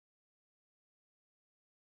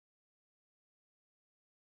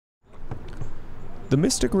The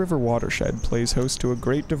Mystic River Watershed plays host to a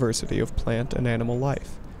great diversity of plant and animal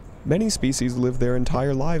life. Many species live their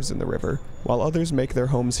entire lives in the river, while others make their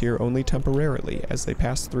homes here only temporarily as they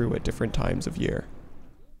pass through at different times of year.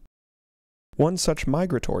 One such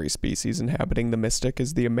migratory species inhabiting the Mystic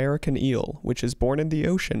is the American eel, which is born in the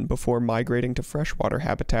ocean before migrating to freshwater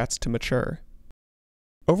habitats to mature.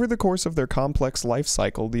 Over the course of their complex life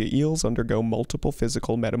cycle, the eels undergo multiple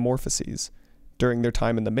physical metamorphoses. During their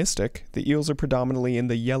time in the Mystic, the eels are predominantly in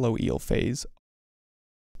the yellow eel phase,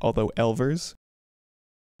 although elvers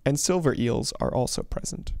and silver eels are also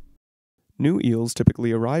present. New eels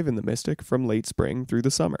typically arrive in the Mystic from late spring through the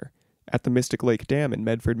summer. At the Mystic Lake Dam in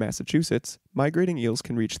Medford, Massachusetts, migrating eels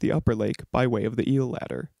can reach the upper lake by way of the eel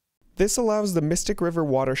ladder. This allows the Mystic River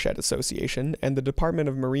Watershed Association and the Department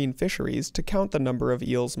of Marine Fisheries to count the number of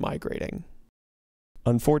eels migrating.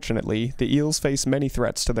 Unfortunately, the eels face many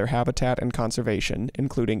threats to their habitat and conservation,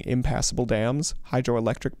 including impassable dams,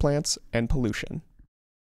 hydroelectric plants, and pollution.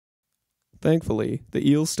 Thankfully, the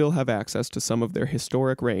eels still have access to some of their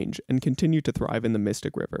historic range and continue to thrive in the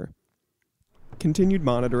Mystic River. Continued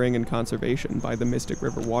monitoring and conservation by the Mystic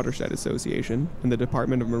River Watershed Association and the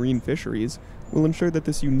Department of Marine Fisheries will ensure that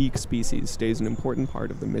this unique species stays an important part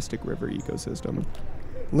of the Mystic River ecosystem.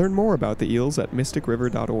 Learn more about the eels at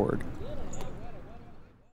mysticriver.org.